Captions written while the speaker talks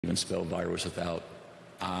Even spell virus without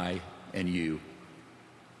I and you,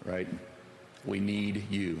 right? We need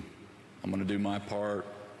you. I'm going to do my part.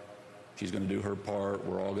 She's going to do her part.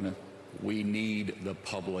 We need the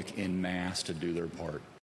public en masse to do their part.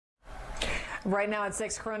 Right now at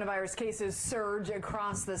 6, coronavirus cases surge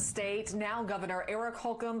across the state. Now Governor Eric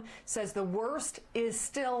Holcomb says the worst is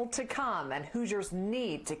still to come and Hoosiers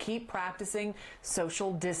need to keep practicing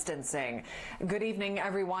social distancing. Good evening,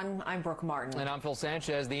 everyone. I'm Brooke Martin. And I'm Phil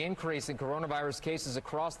Sanchez. The increase in coronavirus cases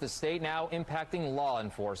across the state now impacting law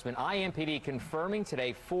enforcement. IMPD confirming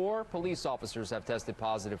today 4 police officers have tested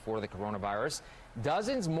positive for the coronavirus.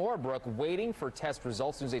 Dozens more, Brooke, waiting for test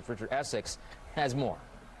results. News 8's Richard Essex has more.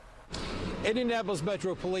 Indianapolis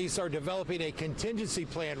Metro Police are developing a contingency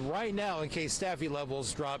plan right now in case staffing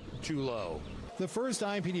levels drop too low. The first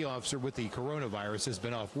IMPD officer with the coronavirus has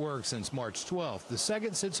been off work since March 12th, the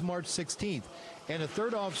second since March 16th, and a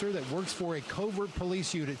third officer that works for a covert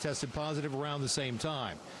police unit tested positive around the same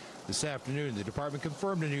time. This afternoon, the department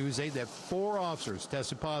confirmed to News 8 that 4 officers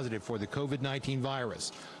tested positive for the COVID-19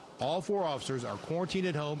 virus. All 4 officers are quarantined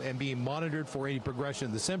at home and being monitored for any progression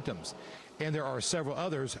of the symptoms. And there are several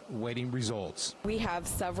others waiting results. We have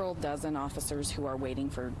several dozen officers who are waiting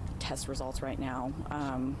for test results right now.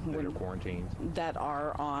 That are quarantined? That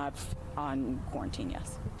are on quarantine,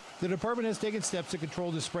 yes. The department has taken steps to control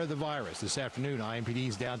the spread of the virus. This afternoon,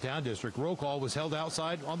 IMPD's downtown district roll call was held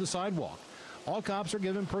outside on the sidewalk. All cops are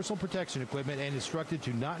given personal protection equipment and instructed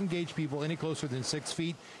to not engage people any closer than 6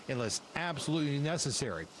 feet unless absolutely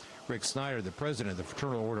necessary. Rick Snyder, the president of the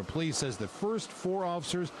Fraternal Order of Police, says the first 4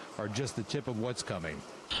 officers are just the tip of what's coming.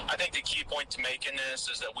 I think the key point to make in this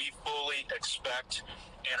is that we fully expect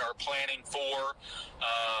and are planning for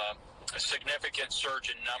a significant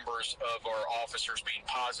surge in numbers of our officers being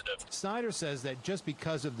positive. Snyder says that just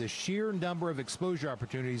because of the sheer number of exposure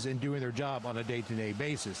opportunities in doing their job on a day-to-day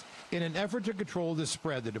basis. In an effort to control the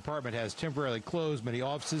spread, the department has temporarily closed many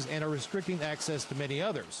offices and are restricting access to many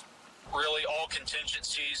others. Really, all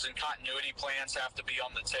contingencies and continuity plans have to be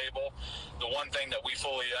on the table. The one thing that we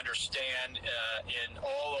fully understand in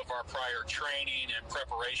all of our prior training and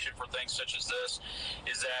preparation for things such as this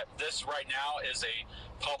is that this right now is a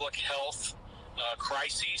public health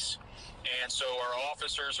crisis. And so our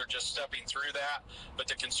officers are just stepping through that. But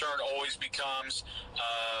the concern always becomes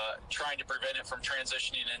trying to prevent it from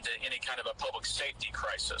transitioning into any kind of a public safety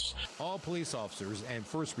crisis. All police officers and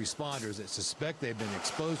first responders that suspect they've been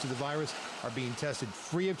exposed to the virus are being tested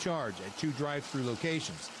free of charge at 2 drive-through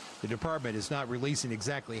locations. The department is not releasing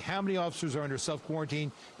exactly how many officers are under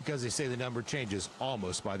self-quarantine because they say the number changes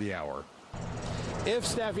almost by the hour. If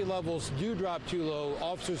staffing levels do drop too low,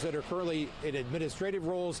 officers that are currently in administrative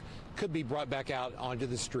roles could be brought back out onto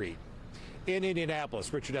the street. In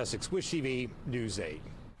Indianapolis, Richard Essex, Wish TV, News 8.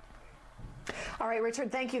 All right,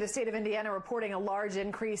 Richard, thank you. The state of Indiana reporting a large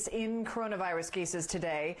increase in coronavirus cases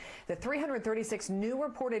today. The 336 new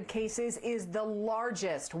reported cases is the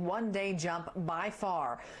largest one-day jump by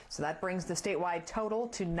far. So that brings the statewide total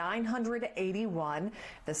to 981.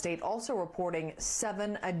 The state also reporting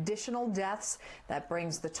 7 additional deaths. That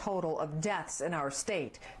brings the total of deaths in our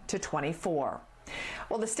state to 24.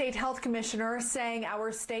 Well, the state health commissioner saying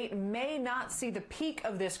our state may not see the peak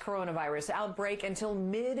of this coronavirus outbreak until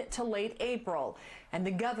mid to late April. And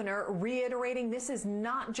the governor reiterating this is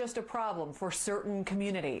not just a problem for certain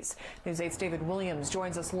communities. News 8's David Williams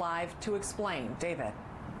joins us live to explain. David.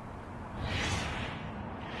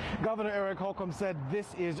 Governor Eric Holcomb said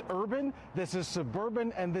this is urban, this is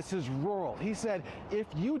suburban, and this is rural. He said, if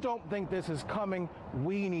you don't think this is coming,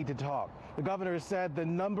 we need to talk. The governor said the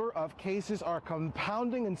number of cases are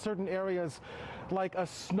compounding in certain areas like a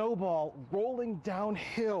snowball rolling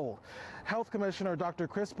downhill. Health Commissioner Dr.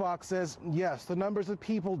 Chris Bach says, yes, the numbers of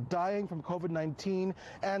people dying from COVID-19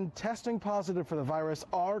 and testing positive for the virus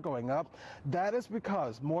are going up. That is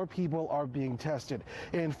because more people are being tested.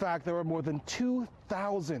 In fact, there were more than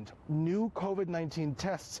 2,000 new COVID-19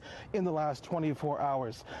 tests in the last 24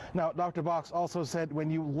 hours. Now, Dr. Bach also said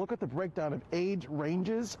when you look at the breakdown of age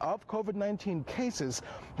ranges of COVID-19 cases,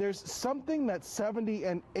 there's something that 70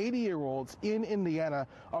 and 80-year-olds in Indiana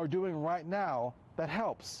are doing right now that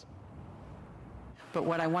helps. But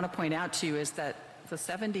what I want to point out to you is that the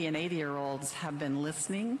 70 and 80-year-olds have been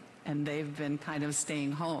listening, and they've been kind of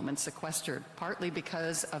staying home and sequestered, partly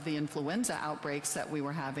because of the influenza outbreaks that we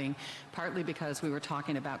were having, partly because we were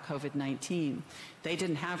talking about COVID-19. They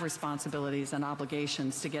didn't have responsibilities and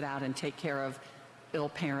obligations to get out and take care of ill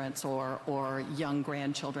parents or young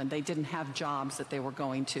grandchildren. They didn't have jobs that they were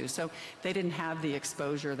going to, so they didn't have the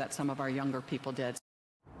exposure that some of our younger people did.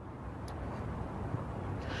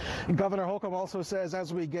 Governor Holcomb also says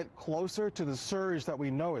as we get closer to the surge that we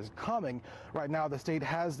know is coming, right now the state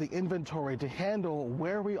has the inventory to handle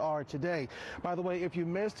where we are today. By the way, if you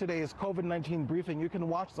missed today's COVID-19 briefing, you can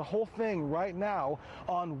watch the whole thing right now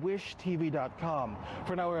on wishtv.com.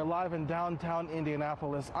 For now, we're live in downtown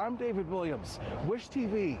Indianapolis. I'm David Williams, Wish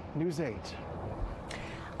TV News 8.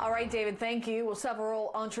 All right, David, thank you. Well, several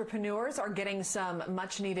entrepreneurs are getting some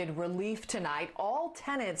much-needed relief tonight. All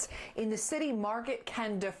tenants in the city market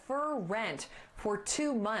can defer rent for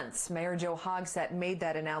 2 months. Mayor Joe Hogsett made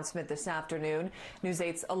that announcement this afternoon. News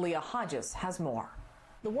 8's Aaliyah Hodges has more.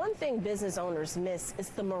 The one thing business owners miss is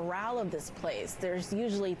the morale of this place. There's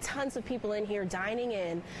usually tons of people in here dining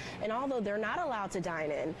in, and although they're not allowed to dine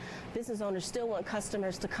in, business owners still want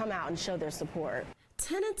customers to come out and show their support.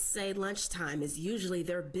 Tenants say lunchtime is usually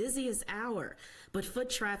their busiest hour, but foot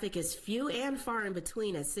traffic is few and far in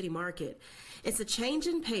between at City Market. It's a change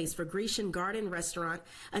in pace for Grecian Garden Restaurant,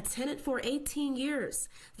 a tenant for 18 years.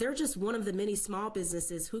 They're just one of the many small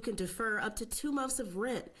businesses who can defer up to 2 months of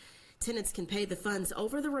rent. Tenants can pay the funds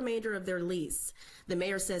over the remainder of their lease. The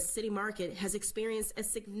mayor says City Market has experienced a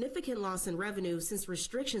significant loss in revenue since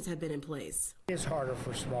restrictions have been in place. It's harder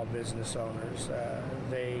for small business owners.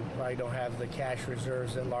 They probably don't have the cash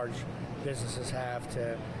reserves that large businesses have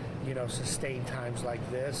to, sustain times like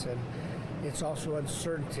this. And it's also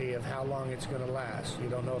uncertainty of how long it's going to last. You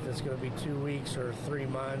don't know if it's going to be 2 weeks or 3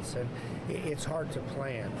 months, and it's hard to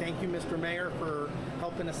plan. Thank you, Mr. Mayor, for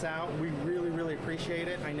helping us out. We really, really appreciate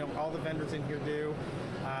it. I know all the vendors in here do.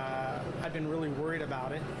 I've been really worried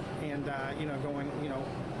about it, and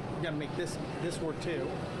we got to make this work too,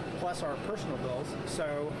 plus our personal bills.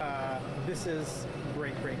 So this is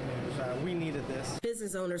great news. We needed this.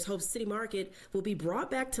 Business owners hope City Market will be brought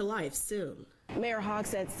back to life soon. Mayor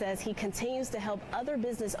Hogsett says he continues to help other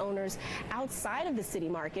business owners outside of the City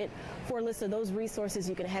Market. For a list of those resources,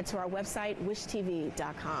 you can head to our website,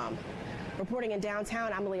 wishtv.com. Reporting in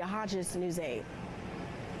downtown, I'm Aaliyah Hodges, News 8.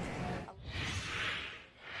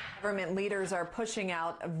 Government leaders are pushing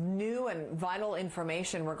out new and vital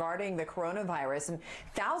information regarding the coronavirus, and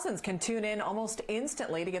thousands can tune in almost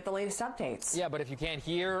instantly to get the latest updates. Yeah, but if you can't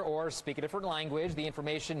hear or speak a different language, the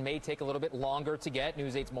information may take a little bit longer to get.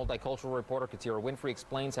 News 8's multicultural reporter Katira Winfrey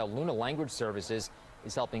explains how Luna Language Services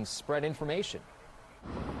is helping spread information.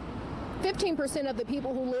 15% of the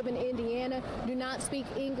people who live in Indiana do not speak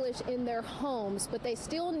English in their homes, but they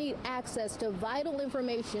still need access to vital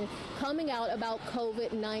information coming out about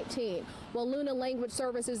COVID-19. Well, Luna Language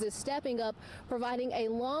Services is stepping up, providing a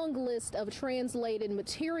long list of translated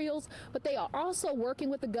materials, but they are also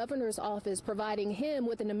working with the governor's office, providing him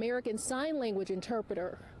with an American Sign Language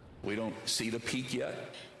interpreter. We don't see the peak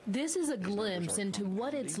yet. This is a glimpse into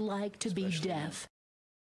what it's like to be deaf.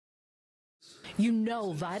 You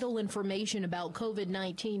know vital information about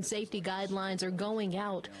COVID-19 safety guidelines are going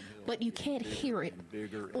out, but you can't hear it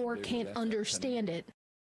or can't understand it.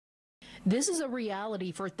 This is a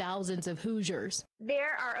reality for thousands of Hoosiers.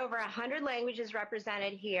 There are over 100 languages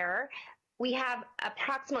represented here. We have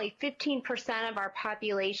approximately 15% of our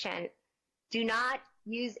population do not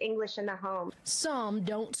use English in the home. Some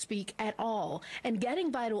don't speak at all, and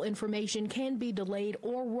getting vital information can be delayed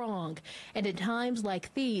or wrong. And at times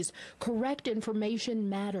like these, correct information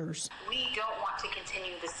matters. We don't want to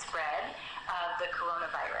continue the spread of the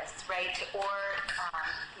coronavirus, right? Or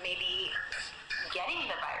maybe getting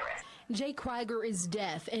the virus. Jay Krieger is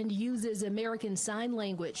deaf and uses American Sign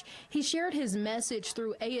Language. He shared his message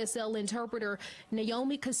through ASL interpreter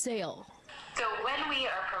Naomi Cassell. So when we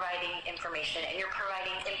are providing information and you're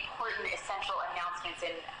providing important, essential announcements,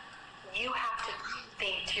 and you have to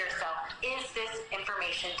think to yourself, is this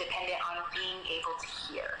information dependent on being able to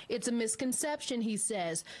hear? It's a misconception, he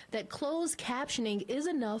says, that closed captioning is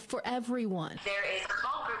enough for everyone. There is a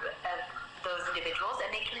small group of those individuals,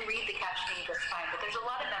 and they can read the captioning just fine, but there's a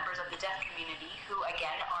lot of members of the deaf community who,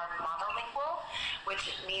 again, are monolingual,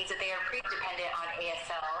 which means that they are pretty dependent on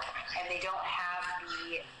ASL, and they don't have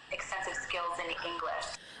the extensive skills in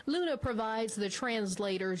English. Luna provides the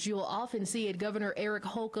translators you'll often see at Governor Eric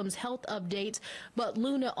Holcomb's health updates, but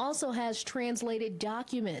Luna also has translated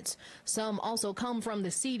documents. Some also come from the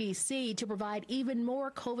CDC to provide even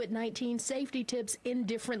more COVID-19 safety tips in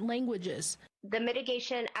different languages. The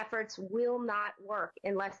mitigation efforts will not work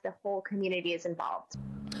unless the whole community is involved.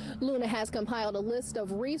 Luna has compiled a list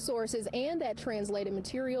of resources and that translated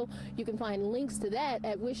material. You can find links to that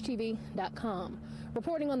at wishtv.com.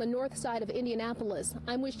 Reporting on the north side of Indianapolis,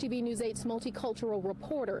 I'm Wish TV News 8's multicultural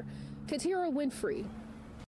reporter, Katira Winfrey.